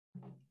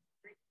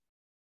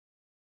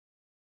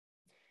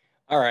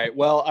All right.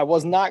 Well, I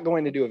was not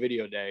going to do a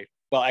video day.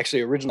 Well,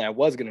 actually, originally I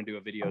was going to do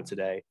a video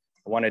today.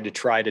 I wanted to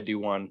try to do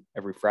one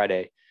every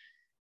Friday.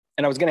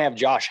 And I was going to have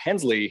Josh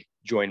Hensley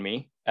join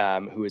me,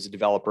 who is a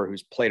developer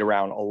who's played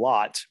around a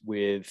lot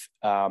with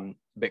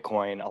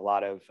Bitcoin, a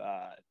lot of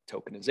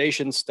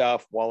tokenization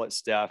stuff, wallet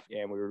stuff.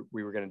 And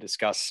we were going to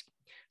discuss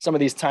some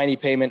of these tiny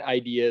payment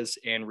ideas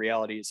and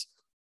realities.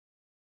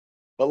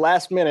 But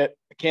last minute,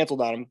 I canceled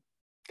on him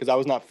because I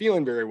was not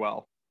feeling very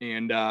well.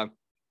 And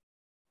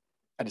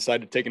I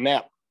decided to take a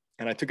nap,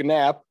 and I took a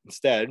nap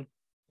instead.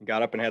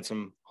 Got up and had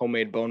some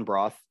homemade bone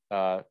broth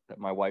that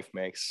my wife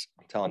makes.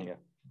 I'm telling you,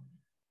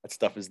 that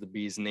stuff is the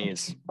bee's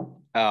knees.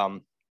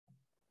 And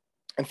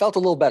felt a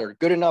little better,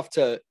 good enough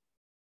to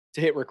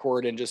hit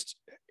record and just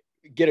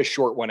get a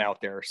short one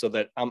out there, so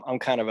that I'm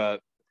kind of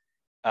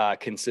a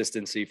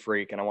consistency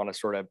freak, and I want to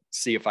sort of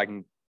see if I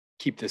can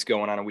keep this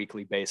going on a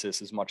weekly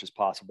basis as much as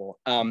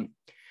possible.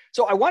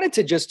 So I wanted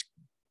to just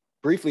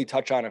briefly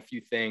touch on a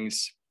few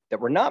things that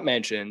were not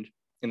mentioned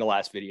in the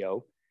last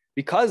video,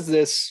 because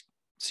this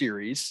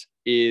series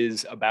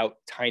is about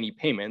tiny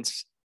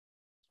payments.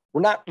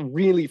 We're not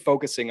really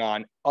focusing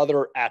on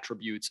other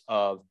attributes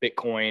of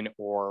Bitcoin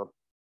or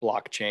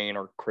blockchain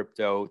or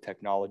crypto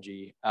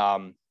technology.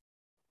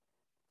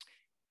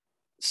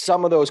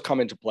 Some of those come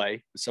into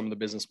play with some of the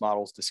business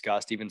models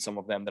discussed, even some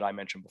of them that I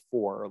mentioned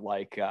before,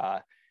 like,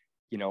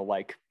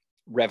 like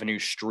revenue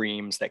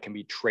streams that can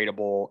be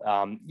tradable.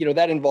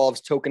 That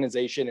involves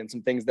tokenization and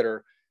some things that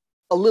are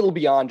a little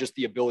beyond just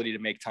the ability to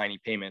make tiny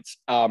payments.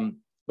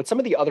 But some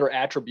of the other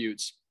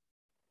attributes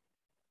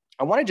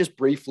I want to just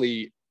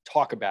briefly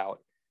talk about,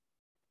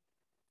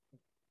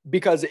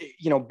 because,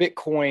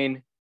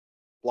 Bitcoin,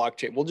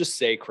 blockchain, we'll just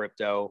say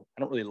crypto.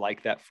 I don't really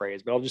like that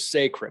phrase, but I'll just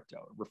say crypto.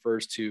 It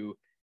refers to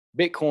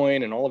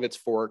Bitcoin and all of its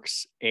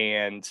forks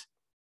and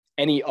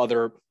any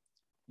other,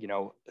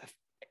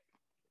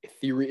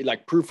 theory,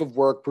 like proof of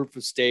work, proof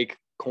of stake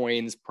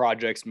coins,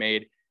 projects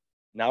made.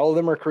 Not all of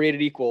them are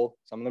created equal.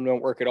 Some of them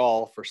don't work at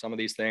all for some of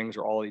these things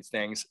or all of these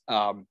things.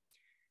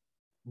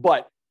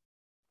 But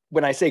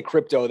when I say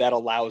crypto, that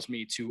allows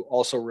me to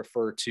also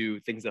refer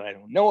to things that I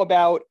don't know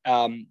about,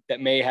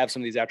 that may have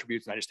some of these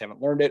attributes and I just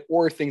haven't learned it,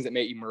 or things that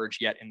may emerge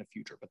yet in the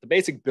future. But the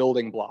basic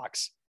building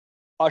blocks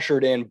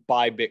ushered in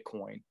by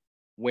Bitcoin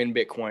when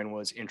Bitcoin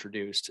was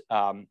introduced.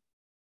 And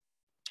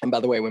by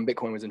the way, when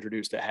Bitcoin was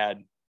introduced, it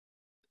had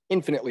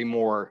infinitely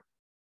more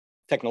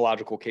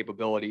technological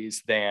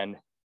capabilities than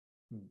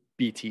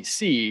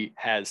BTC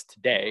has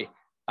today.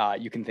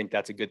 You can think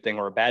that's a good thing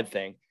or a bad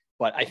thing,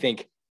 but I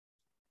think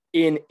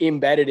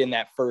embedded in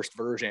that first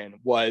version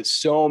was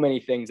so many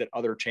things that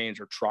other chains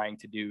are trying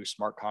to do,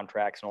 smart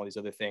contracts and all these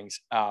other things,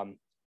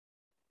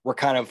 were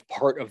kind of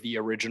part of the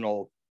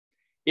original,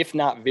 if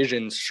not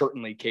vision,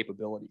 certainly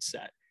capability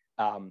set,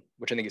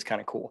 which I think is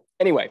kind of cool.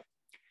 Anyway,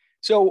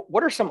 so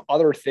what are some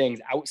other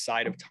things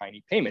outside of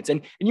tiny payments?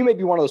 And you may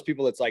be one of those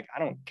people that's like, I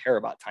don't care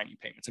about tiny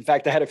payments. In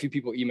fact, I had a few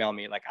people email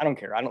me like, I don't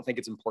care. I don't think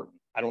it's important.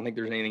 I don't think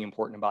there's anything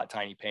important about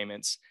tiny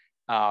payments.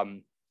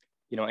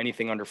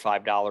 Anything under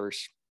 $5,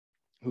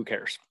 who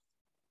cares?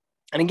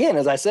 And again,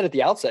 as I said at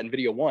the outset in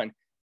video one,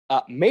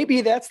 maybe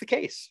that's the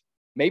case.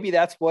 Maybe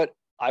that's what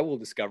I will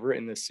discover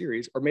in this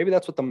series, or maybe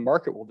that's what the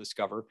market will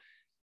discover.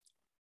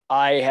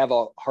 I have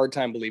a hard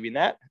time believing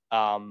that.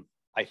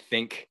 I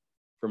think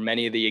for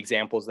many of the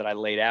examples that I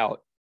laid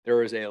out,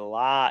 there is a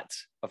lot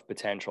of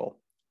potential.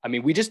 I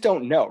mean, we just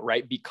don't know,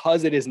 right?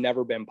 Because it has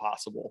never been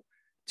possible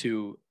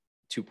to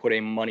put a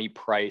money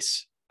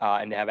price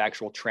and to have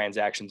actual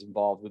transactions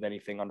involved with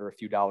anything under a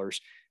few dollars.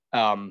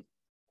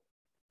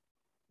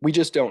 We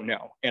just don't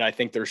know. And I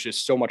think there's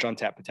just so much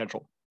untapped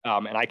potential.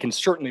 And I can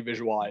certainly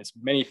visualize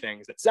many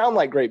things that sound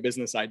like great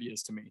business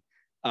ideas to me,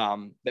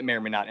 that may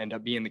or may not end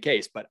up being the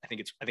case, but I think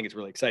it's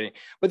really exciting.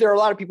 But there are a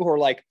lot of people who are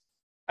like,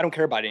 I don't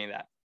care about any of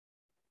that.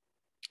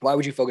 Why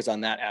would you focus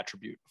on that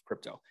attribute of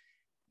crypto?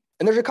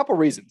 And there's a couple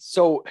reasons.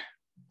 So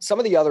some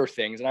of the other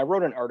things, and I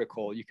wrote an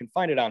article, you can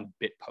find it on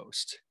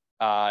Bitpost.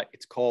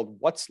 It's called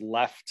What's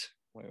Left?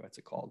 What's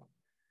it called?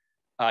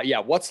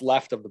 What's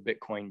Left of the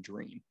Bitcoin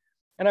Dream?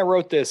 And I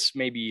wrote this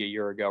maybe a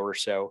year ago or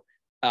so.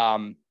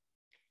 And,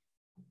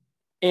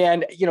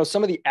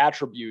 some of the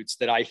attributes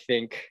that I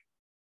think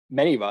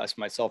many of us,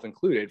 myself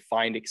included,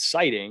 find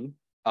exciting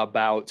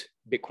about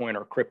Bitcoin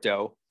or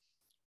crypto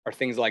are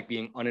things like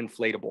being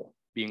uninflatable,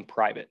 being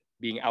private,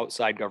 being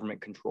outside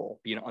government control,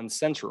 being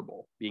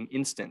uncensorable, being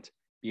instant,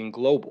 being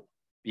global,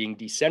 being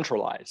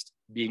decentralized,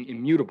 being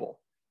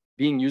immutable,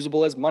 being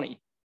usable as money,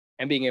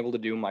 and being able to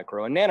do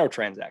micro and nano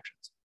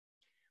transactions.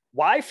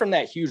 Why from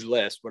that huge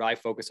list would I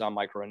focus on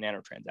micro and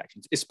nano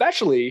transactions?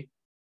 Especially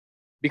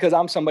because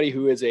I'm somebody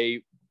who is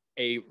a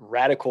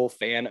radical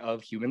fan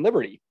of human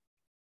liberty.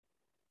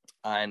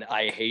 And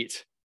I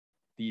hate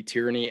the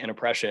tyranny and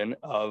oppression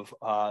of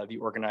the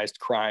organized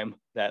crime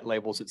that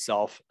labels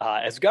itself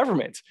as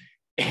government.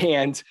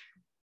 And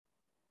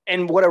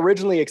what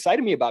originally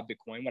excited me about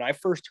Bitcoin, when I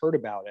first heard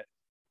about it,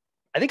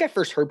 I think I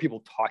first heard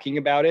people talking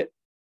about it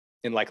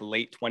in like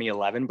late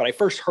 2011, but I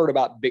first heard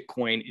about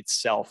Bitcoin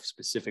itself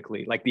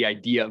specifically, like the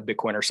idea of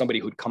Bitcoin, or somebody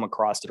who'd come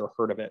across it or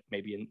heard of it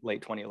maybe in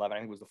late 2011. I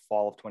think it was the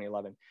fall of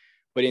 2011.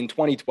 But in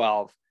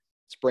 2012,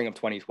 spring of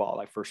 2012,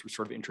 I first was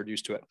sort of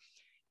introduced to it.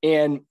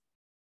 And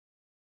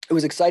it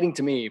was exciting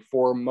to me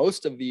for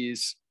most of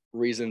these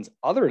reasons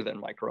other than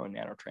micro and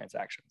nano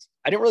transactions.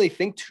 I didn't really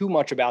think too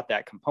much about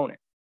that component.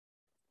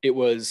 It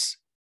was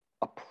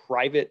a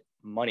private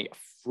money, a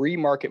free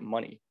market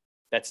money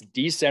that's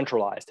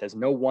decentralized, has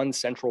no one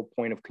central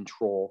point of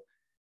control,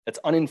 that's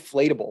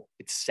uninflatable.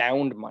 It's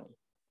sound money.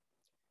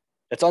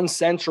 That's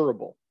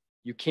uncensorable.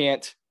 You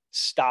can't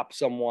stop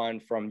someone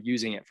from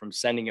using it, from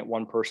sending it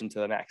one person to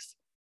the next.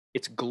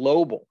 It's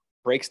global,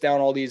 breaks down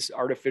all these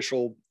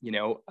artificial,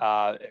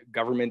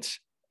 government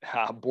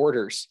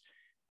borders.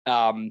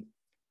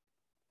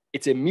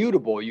 It's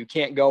immutable. You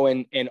can't go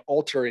and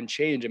alter and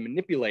change and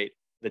manipulate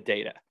the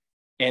data.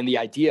 And the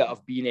idea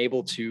of being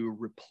able to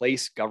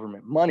replace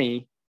government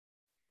money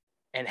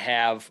and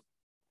have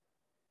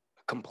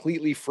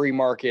completely free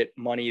market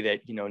money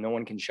that, no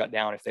one can shut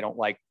down if they don't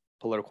like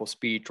political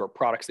speech or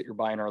products that you're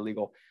buying are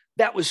illegal.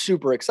 That was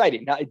super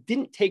exciting. Now, it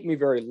didn't take me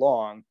very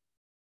long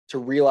to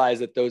realize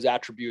that those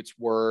attributes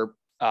were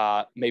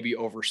maybe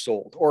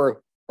oversold,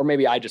 or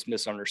maybe I just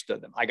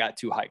misunderstood them. I got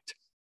too hyped.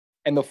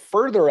 And the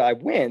further I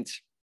went,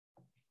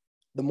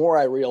 the more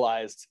I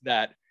realized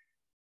that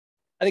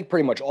I think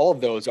pretty much all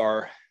of those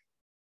are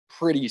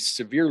pretty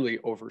severely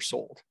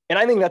oversold. And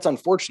I think that's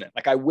unfortunate.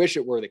 Like, I wish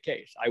it were the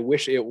case. I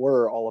wish it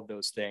were all of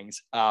those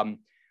things.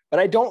 But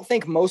I don't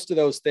think most of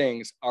those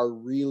things are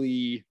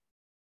really,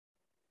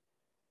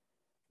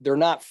 they're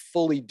not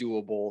fully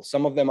doable.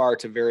 Some of them are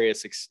to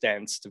various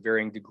extents, to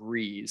varying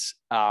degrees.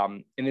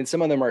 And then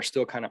some of them are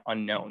still kind of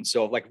unknown.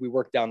 So like we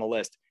work down the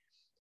list,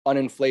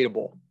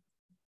 uninflatable,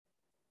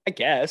 I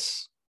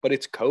guess, but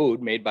it's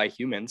code made by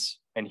humans,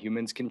 and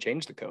humans can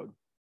change the code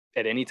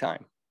at any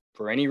time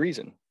for any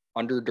reason,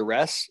 under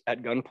duress,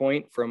 at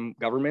gunpoint from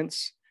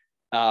governments.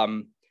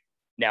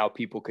 Now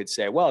people could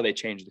say, well, they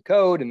changed the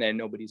code and then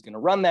nobody's going to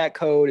run that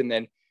code. And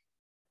then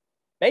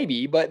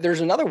maybe, but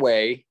there's another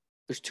way.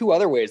 There's two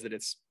other ways that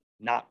it's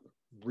not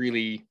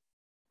really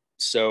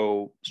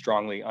so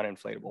strongly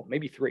uninflatable,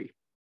 maybe three.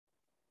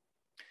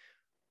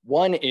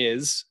 One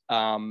is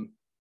the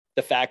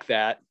fact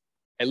that,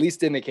 at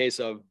least in the case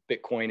of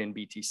Bitcoin and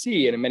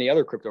BTC and in many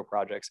other crypto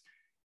projects,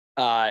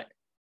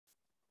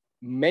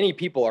 many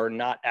people are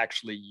not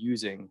actually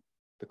using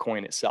the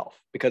coin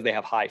itself because they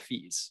have high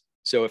fees.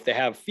 So if they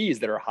have fees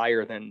that are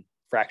higher than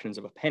fractions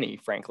of a penny,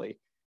 frankly,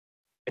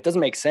 it doesn't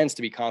make sense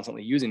to be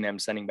constantly using them,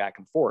 sending back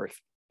and forth.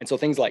 And so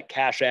things like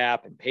Cash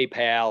App and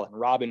PayPal and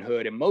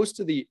Robinhood and most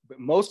of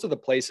the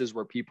places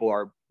where people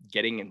are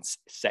getting and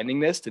sending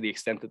this, to the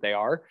extent that they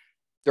are,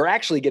 they're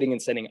actually getting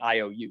and sending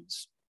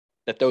IOUs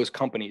that those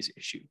companies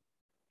issue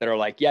that are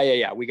like,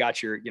 yeah, we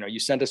got your, you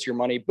sent us your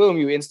money, boom,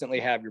 you instantly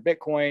have your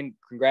Bitcoin.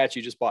 Congrats,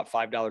 you just bought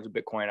 $5 of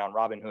Bitcoin on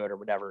Robinhood or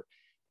whatever,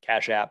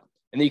 Cash App.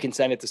 And then you can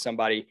send it to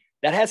somebody.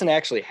 That hasn't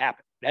actually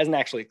happened. It hasn't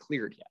actually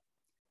cleared yet.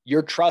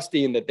 You're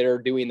trusting that they're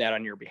doing that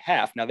on your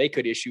behalf. Now, they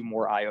could issue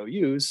more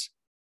IOUs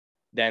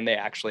than they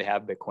actually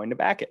have Bitcoin to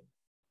back it.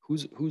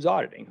 Who's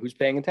auditing? Who's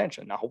paying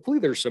attention? Now, hopefully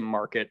there's some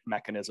market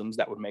mechanisms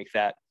that would make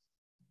that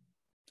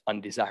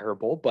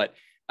undesirable. But,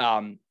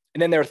 and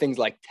then there are things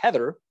like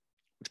Tether,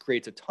 which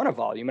creates a ton of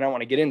volume. And I don't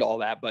want to get into all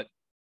that, but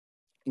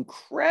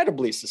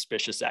incredibly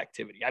suspicious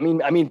activity. I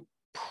mean,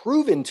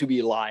 proven to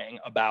be lying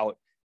about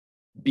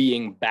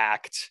being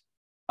backed,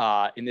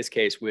 in this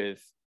case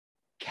with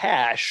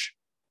cash,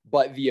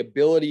 but the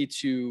ability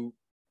to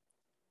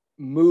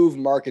move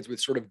markets with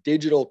sort of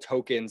digital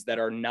tokens that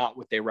are not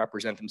what they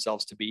represent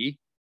themselves to be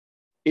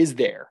is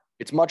there.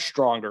 It's much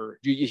stronger.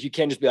 You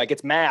can't just be like,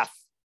 it's math.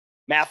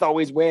 Math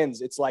always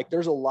wins. It's like,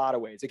 there's a lot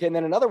of ways. Okay. And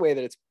then another way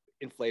that it's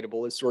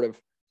inflatable is sort of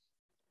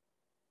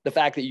the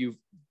fact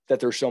that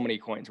there's so many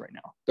coins right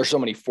now. There's so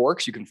many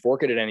forks. You can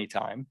fork it at any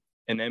time.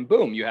 And then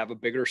boom, you have a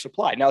bigger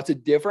supply. Now it's a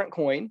different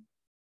coin.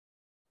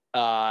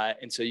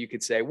 And so you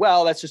could say,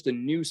 well, that's just a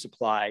new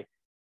supply.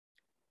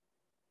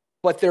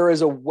 But there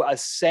is a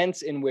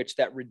sense in which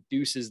that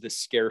reduces the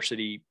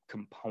scarcity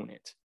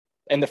component.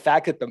 And the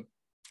fact that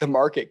the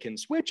market can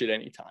switch at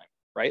any time,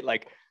 right?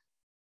 Like,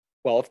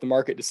 well, if the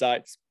market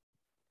decides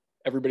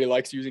everybody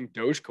likes using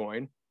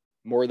Dogecoin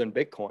more than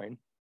Bitcoin,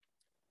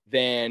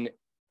 then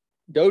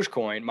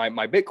Dogecoin,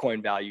 my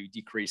Bitcoin value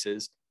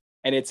decreases.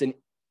 And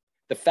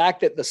the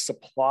fact that the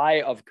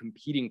supply of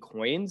competing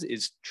coins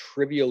is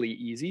trivially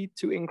easy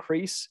to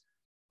increase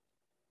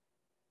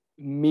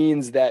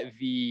means that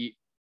the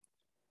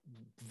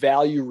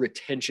value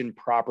retention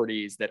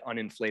properties that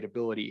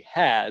uninflatability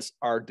has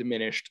are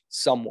diminished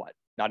somewhat,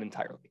 not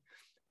entirely.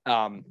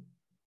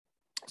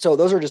 So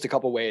those are just a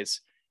couple ways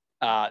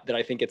that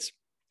I think it's,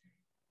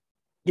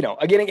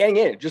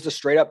 again, just a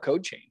straight up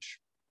code change.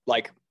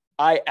 Like,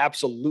 I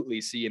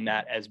absolutely see in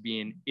that as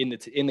being in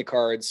the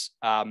cards,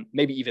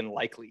 maybe even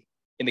likely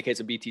in the case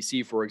of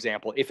BTC, for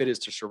example, if it is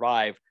to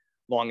survive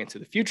long into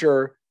the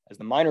future as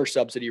the miner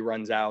subsidy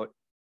runs out.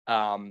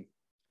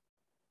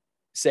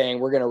 saying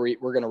we're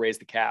going to raise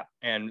the cap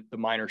and the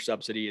miner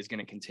subsidy is going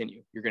to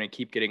continue. You're going to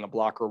keep getting a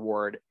block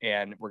reward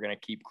and we're going to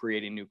keep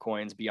creating new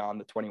coins beyond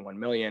the 21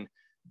 million.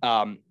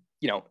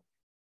 You know,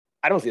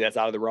 I don't think that's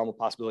out of the realm of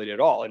possibility at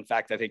all. In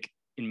fact, I think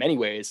in many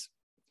ways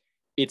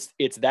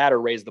it's that,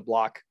 or raise the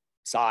block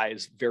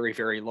size very,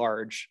 very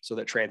large so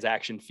that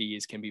transaction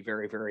fees can be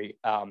very, very,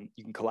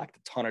 you can collect a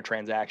ton of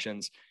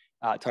transactions,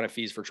 a ton of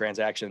fees for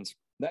transactions.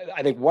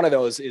 I think one of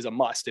those is a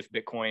must if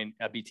Bitcoin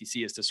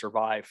BTC is to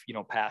survive, you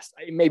know, past,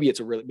 maybe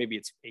it's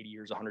 80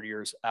 years, 100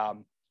 years,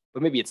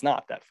 but maybe it's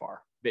not that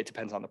far. It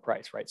depends on the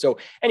price, right? So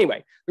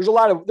anyway, there's a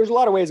lot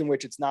of ways in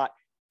which it's not,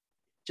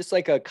 just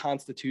like a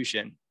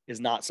constitution is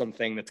not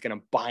something that's going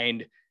to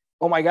bind.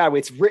 Oh my God,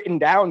 it's written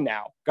down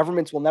now.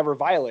 Governments will never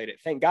violate it.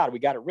 Thank God we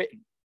got it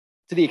written.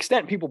 To the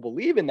extent people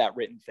believe in that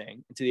written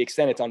thing, and to the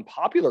extent it's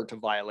unpopular to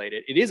violate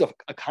it, it is a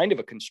kind of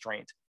a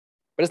constraint,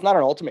 but it's not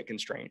an ultimate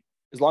constraint.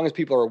 As long as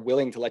people are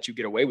willing to let you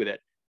get away with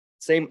it.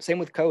 Same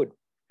with code.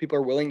 People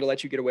are willing to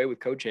let you get away with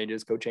code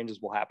changes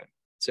will happen.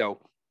 So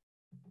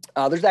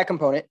there's that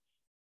component.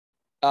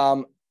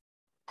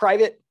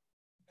 Private,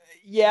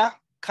 yeah,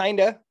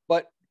 kinda,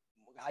 but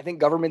I think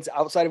government's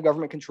outside of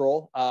government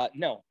control.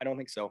 No, I don't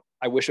think so.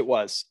 I wish it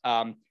was.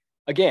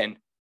 Again,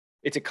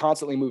 it's a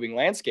constantly moving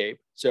landscape.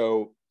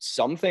 So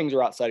some things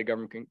are outside of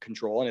government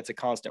control and it's a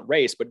constant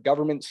race, but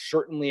governments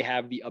certainly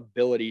have the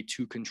ability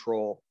to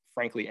control,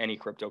 frankly, any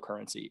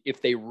cryptocurrency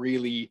if they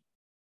really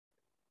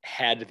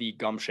had the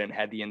gumption,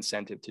 had the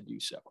incentive to do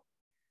so.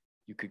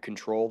 You could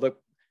control the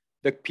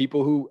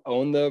people who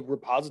own the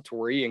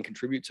repository and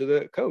contribute to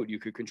the code. You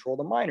could control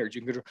the miners.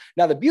 You can control.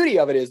 Now, the beauty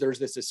of it is there's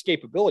this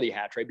escapability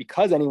hatch, right?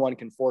 Because anyone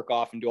can fork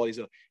off and do all these,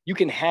 you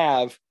can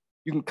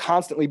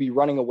constantly be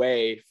running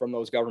away from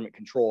those government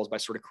controls by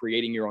sort of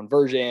creating your own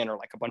version, or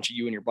like a bunch of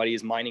you and your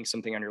buddies mining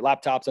something on your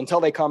laptops until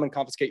they come and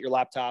confiscate your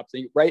laptops,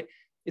 right?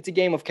 It's a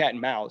game of cat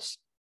and mouse,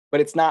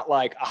 but it's not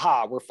like,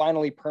 aha, we're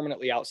finally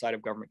permanently outside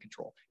of government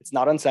control. It's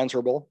not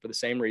uncensorable for the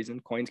same reason.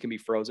 Coins can be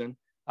frozen.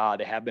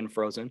 They have been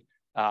frozen.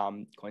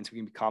 Coins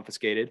can be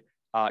confiscated.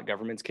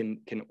 Governments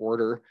can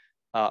order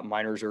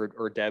miners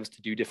or devs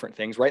to do different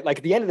things, right? Like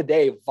at the end of the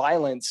day,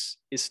 violence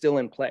is still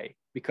in play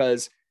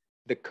because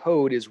the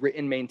code is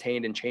written,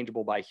 maintained, and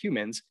changeable by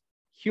humans.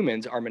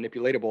 Humans are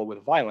manipulatable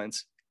with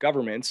violence.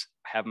 Governments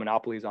have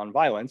monopolies on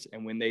violence.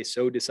 And when they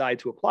so decide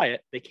to apply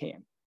it, they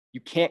can.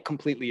 You can't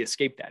completely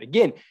escape that.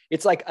 Again,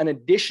 it's like an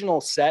additional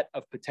set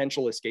of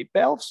potential escape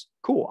valves.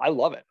 Cool. I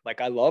love it.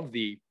 Like I love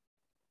the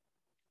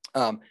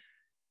ability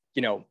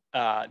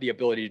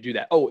to do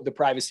that. Oh, the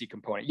privacy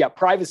component. Yeah,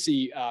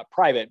 privacy,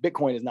 private.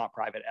 Bitcoin is not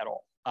private at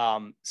all.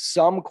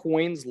 Some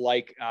coins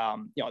like,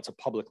 it's a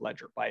public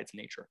ledger by its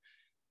nature.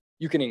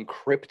 You can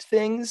encrypt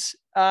things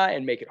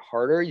and make it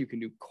harder. You can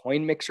do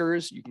coin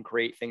mixers. You can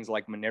create things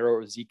like Monero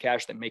or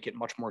Zcash that make it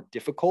much more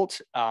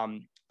difficult,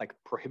 like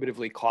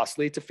prohibitively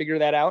costly to figure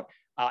that out.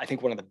 I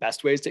think one of the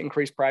best ways to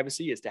increase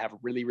privacy is to have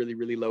really, really,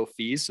 really low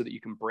fees so that you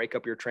can break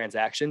up your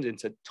transactions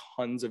into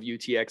tons of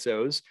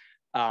UTXOs.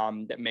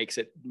 That makes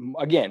it,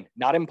 again,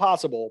 not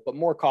impossible, but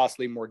more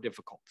costly, more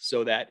difficult,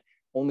 so that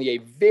only a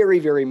very,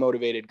 very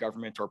motivated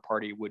government or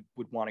party would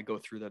want to go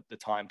through the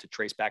time to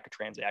trace back a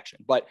transaction.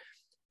 But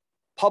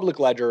public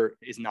ledger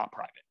is not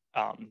private,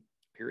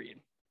 period.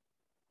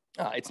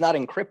 It's not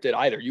encrypted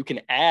either. You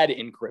can add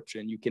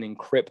encryption. You can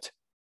encrypt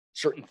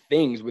certain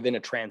things within a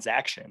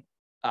transaction.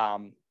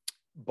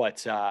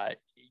 But it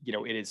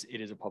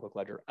is a public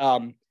ledger.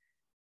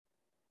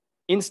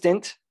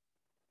 Instant,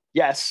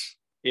 yes,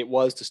 it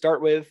was to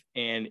start with,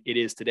 and it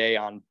is today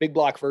on big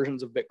block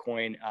versions of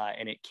Bitcoin,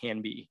 and it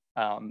can be.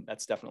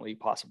 That's definitely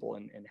possible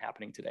and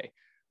happening today.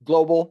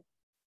 Global,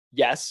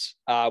 yes,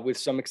 with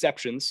some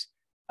exceptions.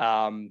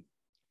 I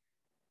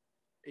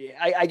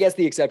guess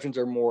the exceptions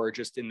are more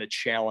just in the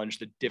challenge,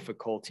 the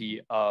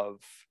difficulty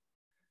of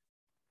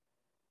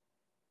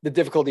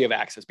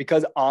access,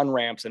 because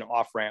on-ramps and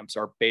off-ramps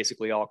are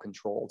basically all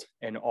controlled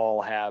and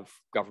all have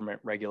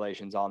government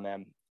regulations on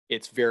them.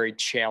 It's very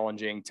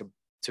challenging to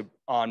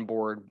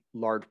onboard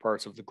large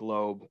parts of the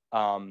globe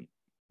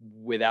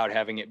without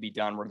having it be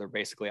done where they're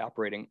basically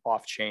operating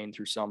off-chain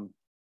through some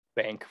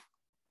bank,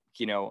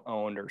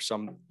 owned, or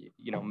some,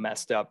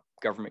 messed up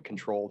government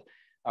controlled,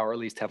 or at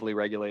least heavily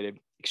regulated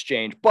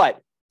exchange.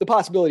 But the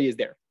possibility is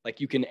there. Like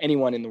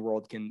anyone in the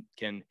world can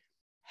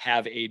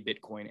have a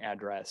Bitcoin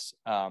address,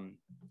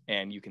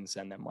 and you can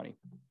send them money.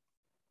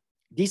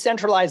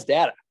 Decentralized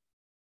data.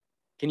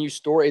 Can you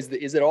store, is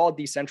it all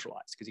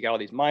decentralized? Because you got all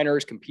these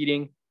miners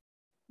competing.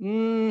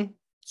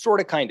 Sort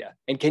of, kind of.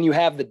 And can you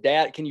have the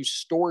data? Can you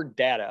store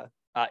data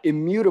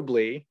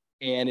immutably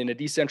and in a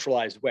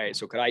decentralized way?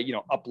 So could I,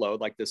 upload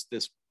like this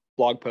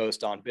blog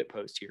post on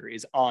Bitpost here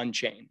is on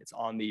chain. It's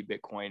on the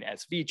Bitcoin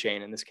SV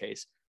chain in this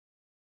case.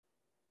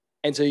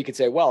 And so you could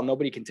say, well,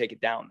 nobody can take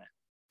it down then.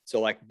 So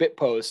like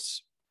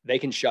Bitposts, they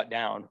can shut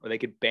down or they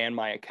could ban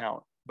my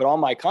account, but all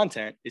my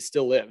content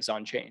still lives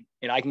on chain.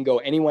 And I can go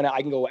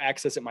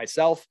access it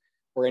myself,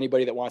 or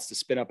anybody that wants to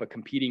spin up a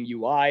competing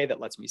UI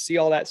that lets me see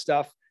all that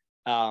stuff.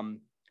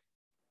 And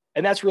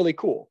that's really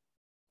cool.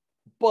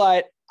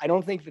 But I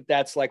don't think that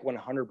that's like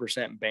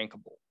 100%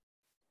 bankable,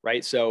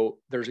 right? So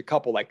there's a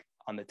couple, like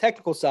on the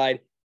technical side,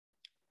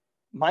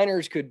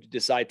 miners could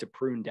decide to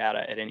prune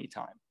data at any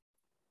time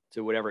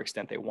to whatever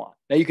extent they want.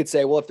 Now you could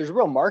say, well, if there's a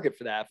real market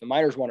for that, if the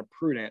miners want to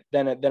prune it,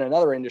 then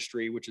another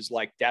industry, which is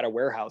like data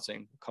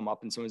warehousing, will come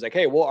up and someone's like,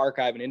 hey, we'll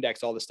archive and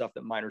index all the stuff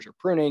that miners are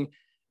pruning.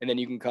 And then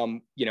you can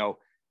come,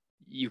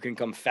 you can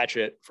come fetch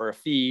it for a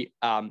fee.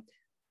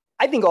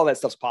 I think all that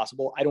stuff's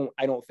possible. I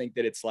don't think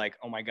that it's like,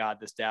 oh my God,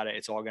 this data,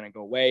 it's all going to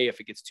go away. If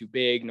it gets too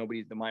big,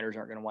 the miners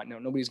aren't going to want,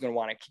 nobody's going to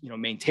want to,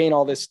 maintain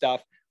all this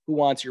stuff. Who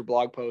wants your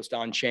blog post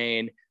on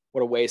chain?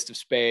 What a waste of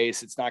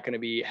space. It's not going to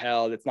be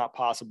held. It's not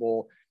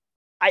possible.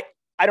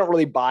 I don't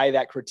really buy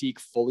that critique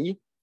fully,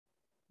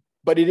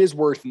 but it is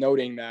worth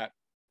noting that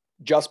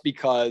just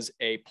because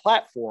a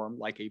platform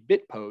like a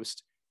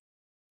Bitpost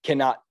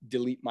cannot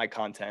delete my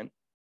content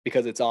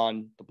because it's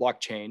on the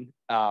blockchain,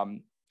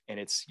 and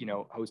it's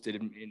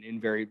hosted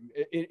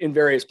in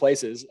various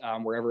places,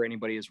 wherever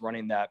anybody is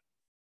running that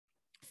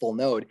full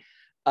node,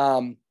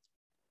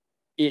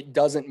 it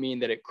doesn't mean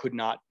that it could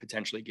not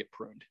potentially get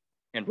pruned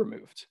and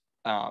removed.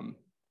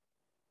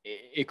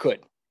 It could.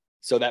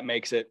 So that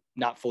makes it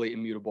not fully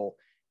immutable.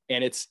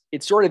 And it's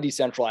sort of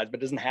decentralized, but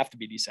it doesn't have to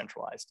be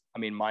decentralized. I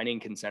mean,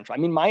 mining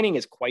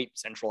is quite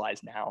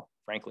centralized now,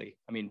 frankly.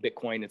 I mean,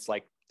 Bitcoin, it's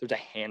like there's a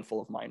handful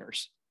of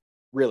miners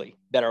really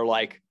that are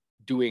like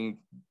doing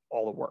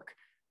all the work.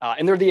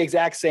 And they're the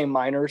exact same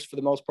miners for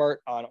the most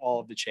part on all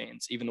of the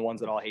chains, even the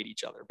ones that all hate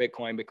each other.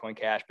 Bitcoin, Bitcoin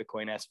Cash,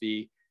 Bitcoin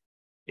SV.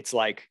 It's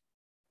like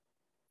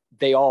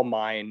they all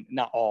mine,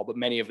 not all, but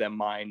many of them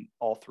mine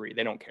all three.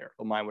 They don't care.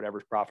 They'll mine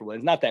whatever's profitable.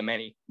 There's not that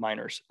many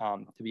miners,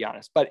 to be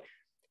honest, but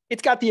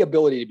it's got the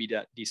ability to be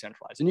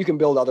decentralized. And you can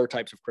build other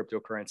types of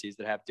cryptocurrencies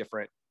that have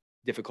different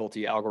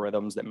difficulty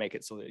algorithms that make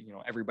it so that,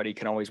 everybody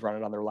can always run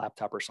it on their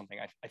laptop or something.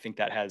 I think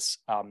that has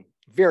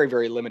very,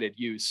 very limited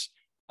use,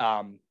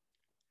 but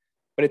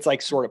it's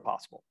like sort of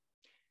possible.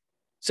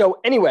 So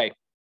anyway,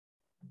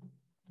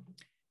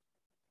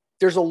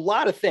 there's a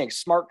lot of things.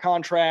 Smart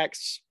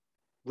contracts,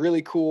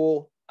 really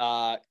cool,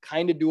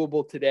 kind of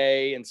doable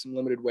today in some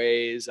limited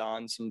ways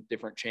on some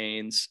different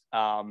chains.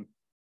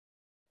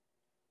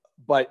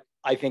 But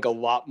I think a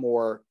lot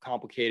more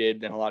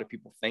complicated than a lot of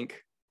people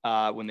think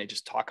when they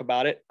just talk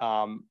about it.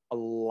 A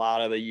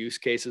lot of the use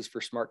cases for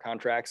smart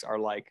contracts are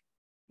like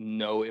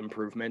no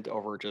improvement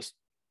over just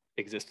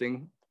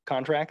existing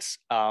contracts.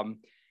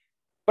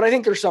 But I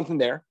think there's something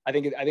there. I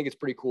think it's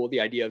pretty cool,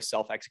 the idea of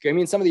self-execute. I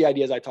mean, some of the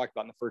ideas I talked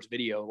about in the first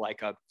video,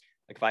 like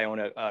if I own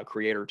a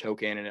creator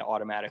token and it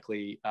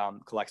automatically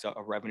collects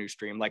a revenue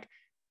stream, like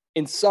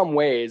in some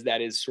ways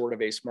that is sort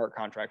of a smart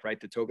contract, right?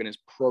 The token is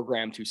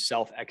programmed to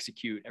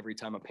self-execute every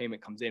time a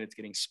payment comes in, it's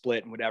getting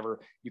split and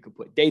whatever. You can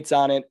put dates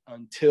on it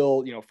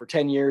until, for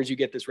 10 years, you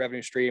get this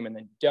revenue stream and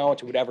then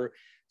don't or whatever.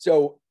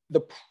 So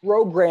the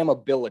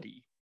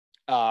programmability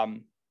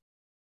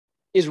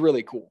is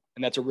really cool.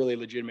 And that's a really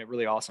legitimate,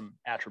 really awesome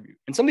attribute.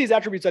 And some of these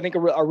attributes I think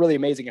are really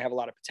amazing and have a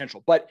lot of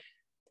potential. But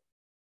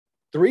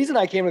the reason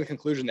I came to the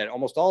conclusion that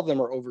almost all of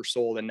them are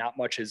oversold and not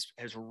much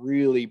has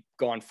really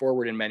gone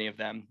forward in many of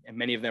them, and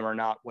many of them are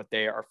not what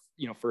they are,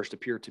 first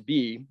appear to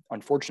be,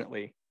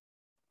 unfortunately.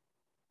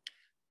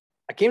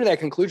 I came to that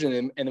conclusion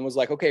and then was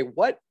like, okay,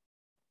 what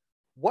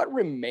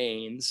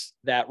remains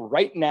that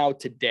right now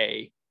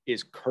today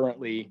is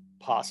currently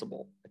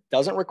possible? It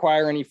doesn't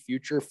require any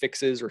future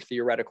fixes or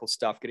theoretical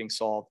stuff getting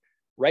solved.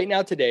 Right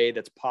now today,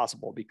 that's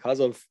possible because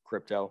of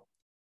crypto,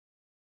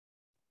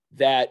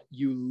 that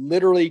you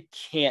literally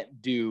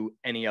can't do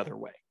any other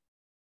way.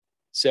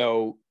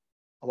 So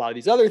a lot of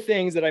these other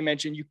things that I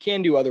mentioned, you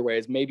can do other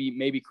ways.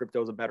 Maybe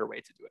crypto is a better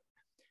way to do it.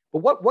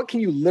 But what can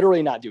you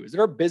literally not do? Is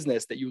there a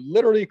business that you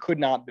literally could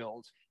not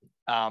build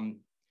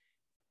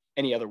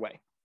any other way?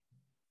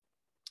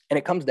 And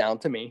it comes down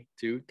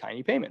to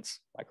tiny payments,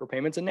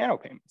 micropayments and nano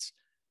payments.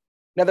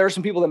 Now, there are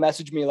some people that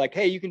message me like,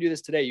 hey, you can do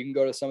this today. You can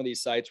go to some of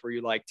these sites where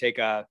you like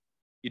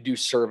you do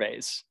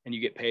surveys and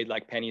you get paid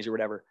like pennies or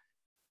whatever.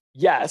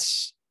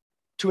 Yes,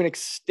 to an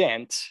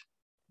extent,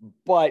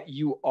 but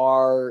you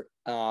are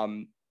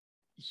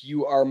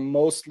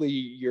mostly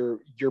your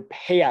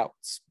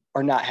payouts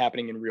are not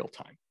happening in real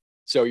time.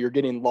 So you're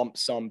getting lump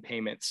sum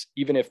payments,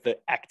 even if the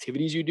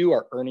activities you do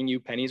are earning you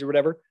pennies or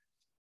whatever.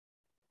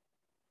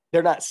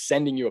 They're not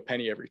sending you a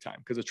penny every time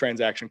because the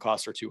transaction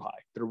costs are too high.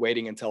 They're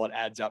waiting until it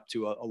adds up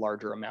to a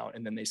larger amount,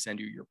 and then they send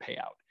you your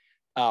payout.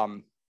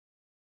 And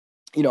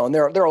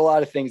there are a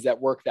lot of things that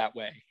work that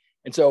way.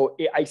 And so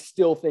I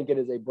still think it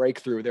is a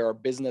breakthrough. There are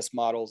business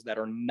models that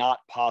are not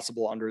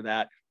possible under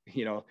that,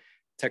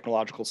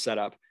 technological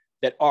setup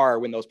that are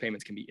when those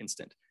payments can be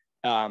instant.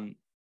 And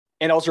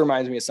also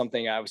reminds me of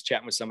something. I was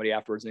chatting with somebody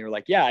afterwards and they were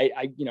like, yeah,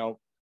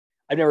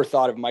 I've never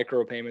thought of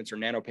micro payments or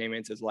nano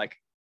payments as like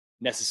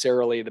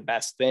necessarily the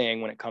best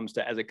thing when it comes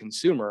to, as a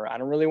consumer, I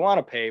don't really want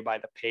to pay by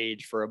the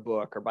page for a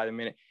book or by the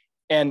minute.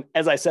 And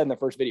as I said in the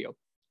first video,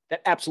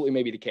 that absolutely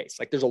may be the case.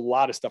 Like there's a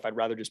lot of stuff I'd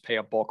rather just pay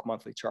a bulk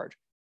monthly charge.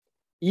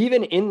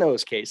 Even in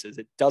those cases,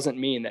 it doesn't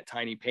mean that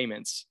tiny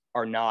payments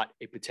are not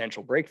a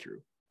potential breakthrough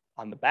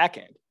on the back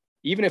end.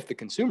 even if the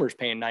consumer's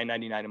paying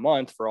 $9.99 a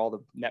month for all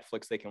the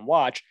Netflix they can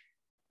watch,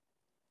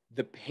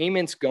 the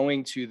payments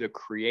going to the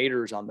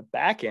creators on the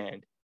back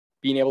end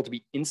being able to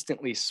be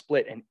instantly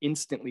split and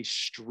instantly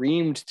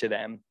streamed to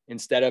them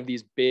instead of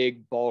these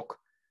big bulk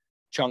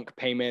chunk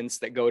payments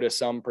that go to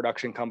some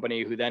production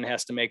company who then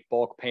has to make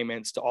bulk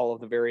payments to all of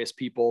the various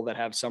people that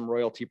have some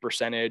royalty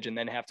percentage and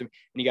then have to, and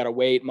you got to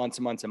wait months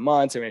and months and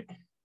months. I mean,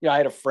 you know, I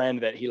had a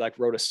friend that he like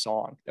wrote a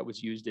song that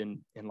was used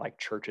in like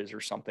churches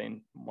or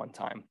something one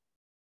time,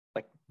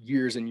 like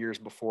years and years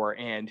before.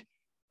 And,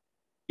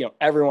 you know,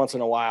 every once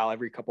in a while,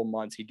 every couple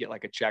months, he'd get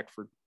like a check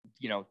for,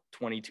 you know,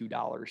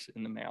 $22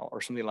 in the mail or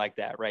something like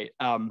that. Right.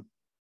 And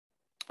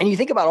you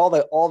think about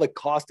all the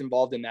cost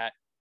involved in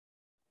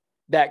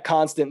that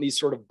constant, these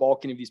sort of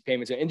bulking of these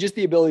payments and just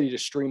the ability to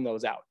stream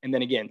those out. And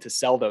then again, to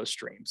sell those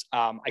streams,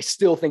 I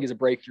still think is a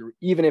breakthrough,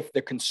 even if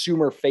the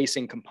consumer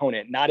facing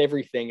component, not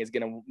everyone is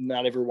going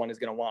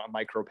to want a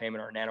micro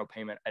payment or a nano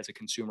payment as a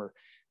consumer.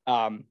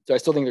 So I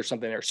still think there's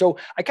something there. So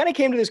I kind of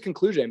came to this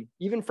conclusion,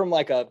 even from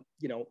like a,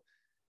 you know,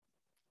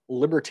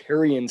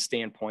 libertarian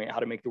standpoint, how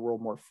to make the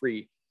world more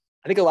free.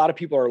 I think a lot of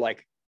people are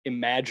like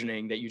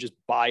imagining that you just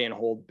buy and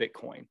hold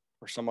Bitcoin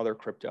or some other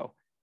crypto,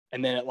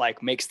 and then it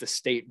like makes the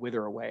state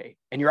wither away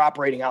and you're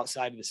operating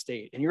outside of the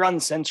state and you're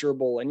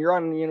uncensorable and you're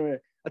on, you know,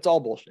 that's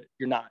all bullshit.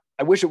 You're not.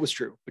 I wish it was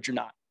true, but you're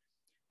not.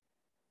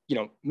 You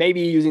know,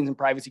 maybe using some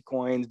privacy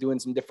coins, doing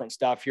some different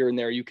stuff here and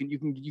there. You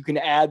can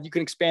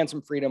expand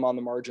some freedom on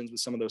the margins with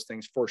some of those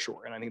things for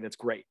sure. And I think that's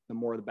great. The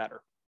more, the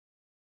better.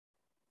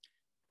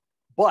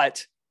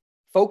 But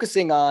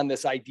focusing on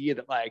this idea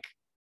that like,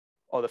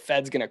 oh, the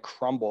Fed's going to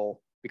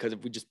crumble because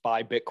if we just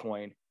buy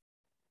Bitcoin,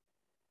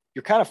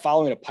 you're kind of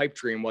following a pipe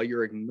dream while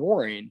you're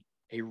ignoring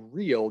a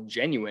real,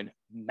 genuine,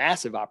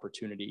 massive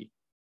opportunity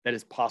that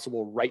is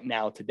possible right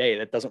now today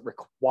that doesn't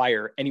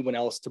require anyone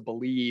else to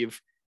believe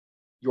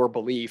your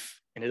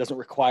belief. And it doesn't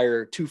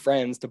require two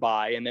friends to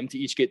buy and them to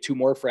each get two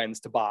more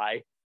friends to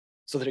buy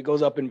so that it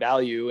goes up in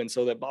value. And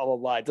so that blah, blah,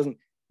 blah. It doesn't,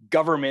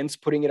 governments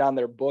putting it on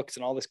their books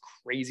and all this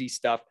crazy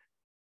stuff.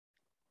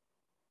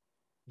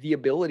 The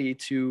ability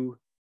to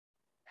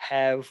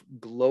have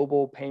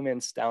global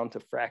payments down to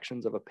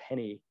fractions of a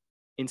penny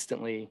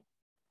instantly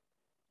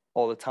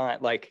all the time.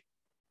 Like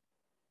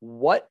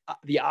what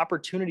the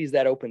opportunities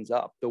that opens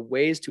up, the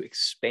ways to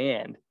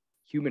expand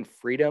human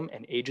freedom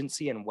and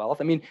agency and wealth.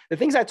 I mean, the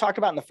things I talked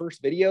about in the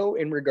first video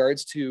in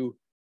regards to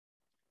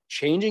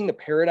changing the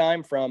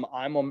paradigm from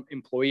I'm an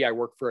employee, I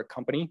work for a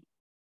company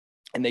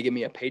and they give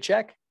me a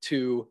paycheck,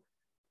 to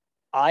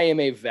I am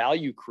a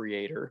value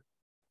creator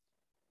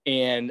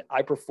and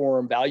I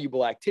perform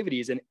valuable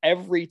activities. And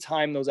every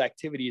time those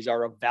activities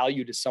are of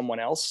value to someone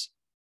else,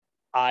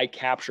 I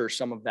capture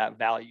some of that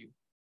value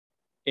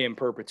in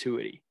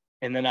perpetuity.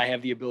 And then I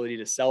have the ability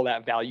to sell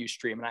that value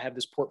stream. And I have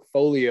this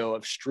portfolio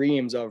of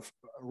streams of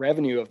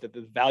revenue of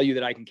the value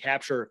that I can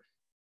capture.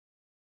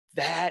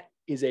 That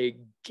is a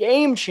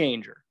game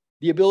changer.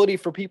 The ability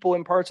for people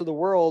in parts of the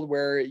world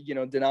where, you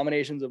know,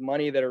 denominations of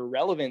money that are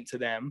relevant to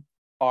them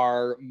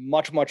are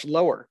much, much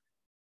lower.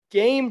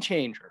 Game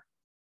changer.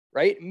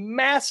 Right?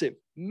 Massive,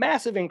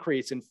 massive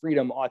increase in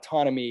freedom,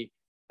 autonomy,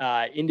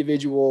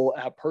 individual,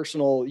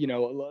 personal, you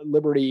know,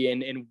 liberty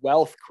and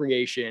wealth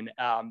creation,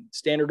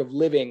 standard of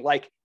living.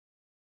 Like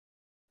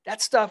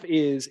that stuff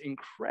is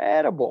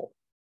incredible,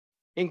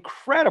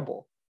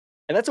 incredible.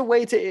 And that's a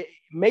way to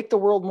make the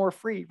world more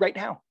free right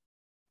now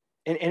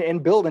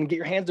and build and get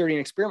your hands dirty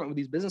and experiment with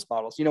these business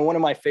models. You know, one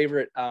of my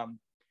favorite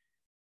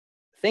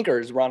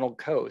thinkers, Ronald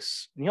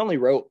Coase, and he only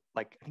wrote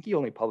like, I think he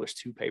only published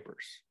 2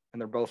 papers. And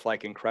they're both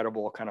like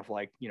incredible, kind of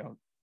like, you know,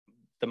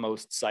 the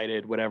most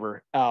cited,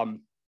 whatever. But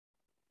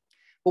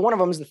one of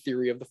them is the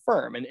theory of the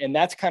firm. And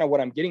that's kind of what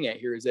I'm getting at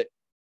here is that,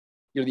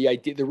 you know,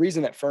 the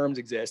reason that firms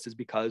exist is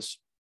because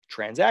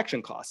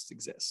transaction costs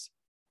exist.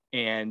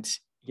 And,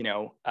 you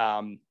know,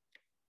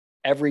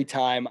 every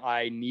time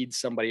I need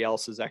somebody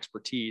else's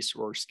expertise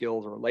or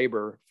skills or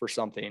labor for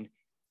something,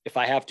 if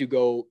I have to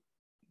go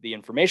the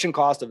information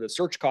cost of the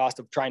search cost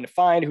of trying to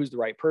find who's the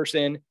right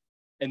person,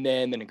 and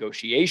then the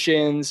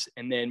negotiations,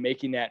 and then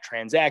making that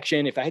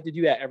transaction. If I had to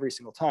do that every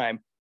single time,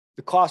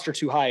 the costs are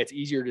too high. It's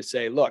easier to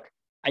say, look,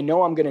 I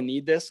know I'm going to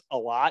need this a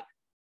lot,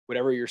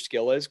 whatever your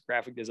skill is,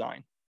 graphic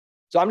design.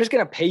 So I'm just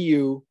going to pay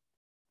you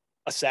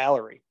a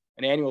salary,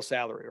 an annual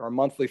salary or a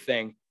monthly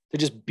thing to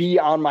just be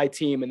on my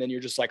team. And then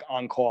you're just like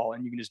on call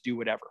and you can just do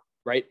whatever,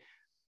 right?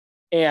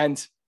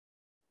 And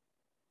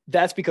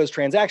that's because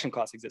transaction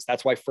costs exist.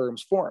 That's why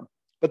firms form.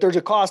 But there's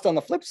a cost on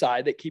the flip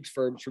side that keeps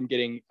firms from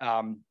getting,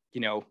 you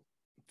know,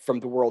 from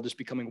the world just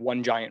becoming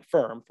one giant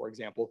firm, for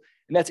example,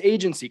 and that's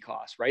agency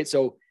costs, right?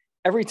 So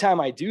every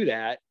time I do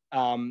that,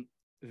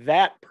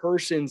 that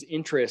person's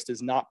interest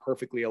is not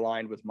perfectly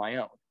aligned with my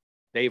own.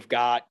 They've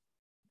got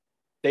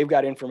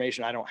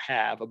information I don't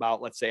have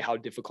about, let's say, how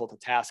difficult a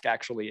task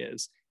actually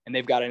is, and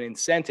they've got an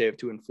incentive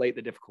to inflate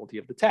the difficulty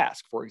of the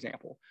task, for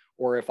example.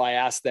 Or if I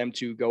ask them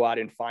to go out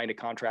and find a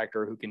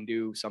contractor who can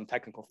do some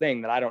technical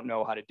thing that I don't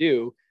know how to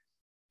do,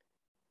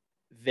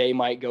 they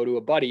might go to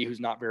a buddy who's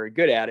not very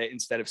good at it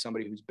instead of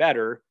somebody who's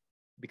better.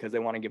 because they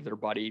want to give their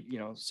buddy,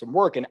 some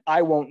work. And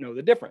I won't know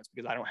the difference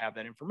because I don't have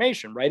that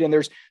information. Right. And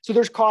there's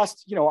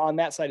costs, on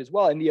that side as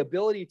well. And the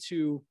ability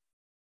to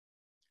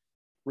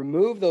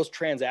remove those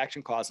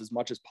transaction costs as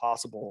much as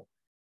possible,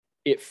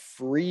 it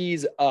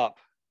frees up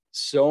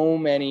so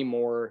many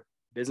more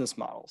business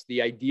models.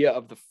 The idea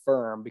of the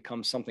firm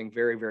becomes something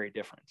very, very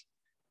different,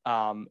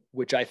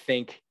 which I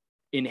think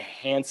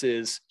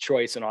enhances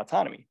choice and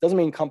autonomy. Doesn't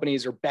mean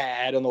companies are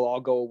bad and they'll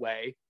all go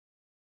away.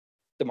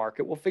 The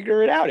market will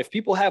figure it out. If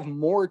people have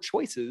more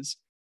choices,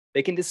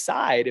 they can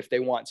decide if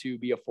they want to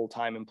be a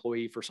full-time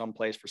employee for some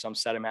place for some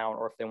set amount,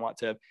 or if they want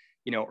to,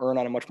 earn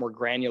on a much more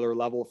granular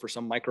level for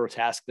some micro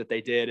task that they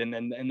did,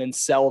 and then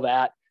sell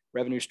that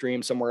revenue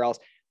stream somewhere else.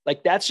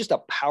 Like, that's just a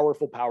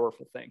powerful,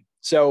 powerful thing.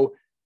 So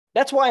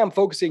that's why I'm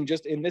focusing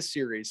just in this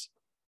series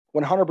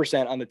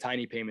 100% on the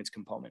tiny payments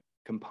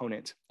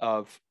component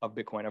of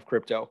Bitcoin, of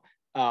crypto.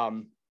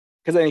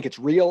 Because I think it's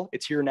real,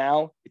 it's here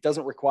now. It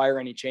doesn't require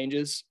any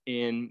changes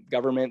in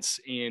governments,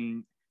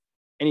 in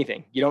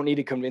anything. You don't need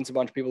to convince a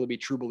bunch of people to be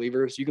true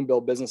believers. You can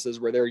build businesses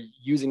where they're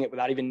using it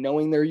without even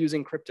knowing they're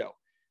using crypto.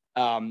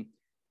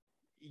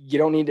 You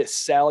don't need to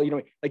sell,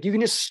 you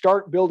can just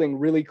start building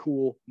really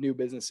cool new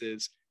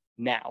businesses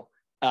now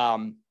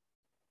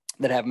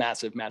that have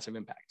massive, massive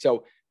impact.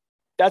 So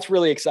that's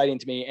really exciting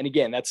to me. And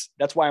again,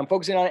 that's why I'm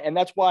focusing on it. And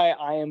that's why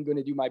I am going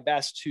to do my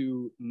best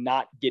to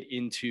not get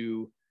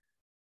into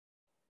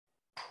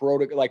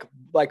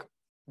like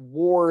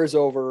wars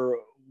over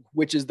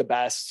which is the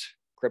best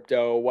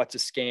crypto, what's a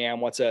scam,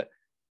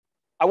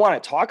 I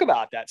want to talk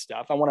about that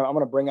stuff. I'm going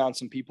to bring on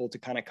some people to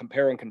kind of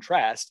compare and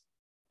contrast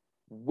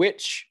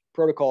which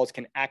protocols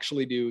can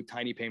actually do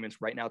tiny payments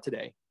right now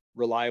today,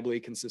 reliably,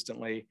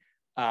 consistently.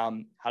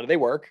 How do they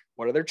work?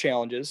 What are their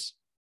challenges?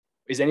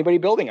 Is anybody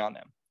building on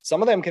them?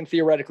 Some of them can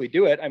theoretically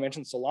do it. I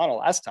mentioned Solana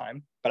last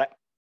time, but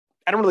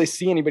I don't really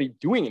see anybody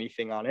doing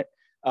anything on it.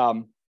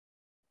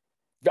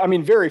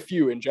 Very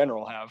few in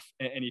general have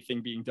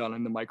anything being done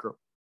in the micro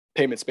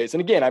payment space.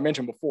 And again, I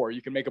mentioned before,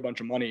 you can make a bunch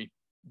of money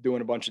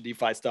doing a bunch of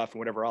DeFi stuff and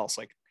whatever else.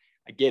 Like,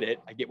 I get it.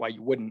 I get why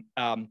you wouldn't.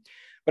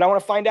 But I want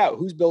to find out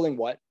who's building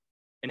what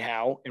and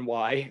how and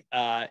why,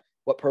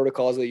 what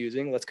protocols they're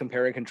using. Let's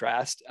compare and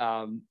contrast.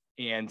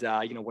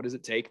 What does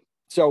it take?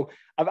 So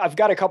I've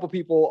got a couple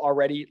people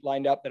already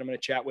lined up that I'm going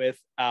to chat with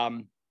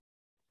on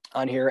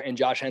here. And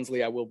Josh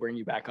Hensley, I will bring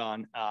you back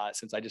on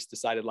since I just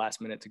decided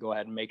last minute to go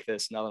ahead and make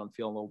this now that I'm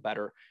feeling a little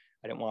better.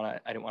 I didn't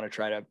want to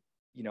try to,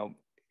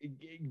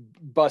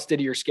 bust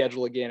into your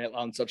schedule again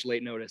on such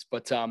late notice,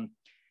 but I'm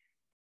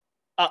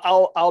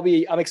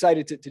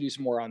excited to do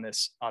some more on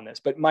this.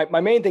 But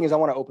my main thing is I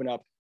want to open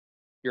up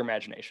your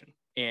imagination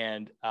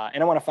and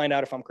I want to find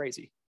out if I'm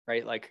crazy,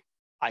 right? Like,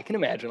 I can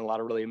imagine a lot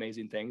of really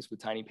amazing things with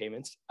tiny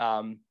payments.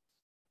 Can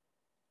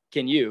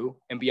you,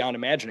 and beyond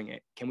imagining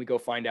it, can we go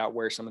find out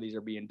where some of these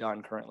are being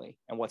done currently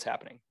and what's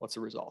happening? What's the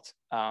results?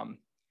 And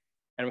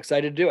I'm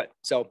excited to do it.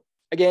 So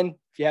again,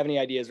 if you have any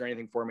ideas or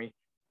anything for me,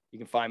 you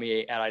can find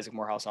me at Isaac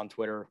Morehouse on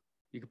Twitter.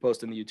 You can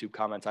post in the YouTube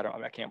comments.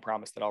 I can't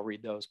promise that I'll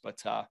read those, but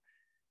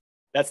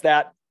that's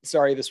that.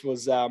 Sorry, this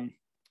was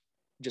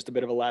just a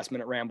bit of a last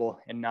minute ramble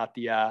and not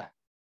the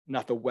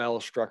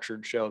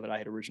well-structured show that I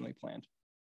had originally planned.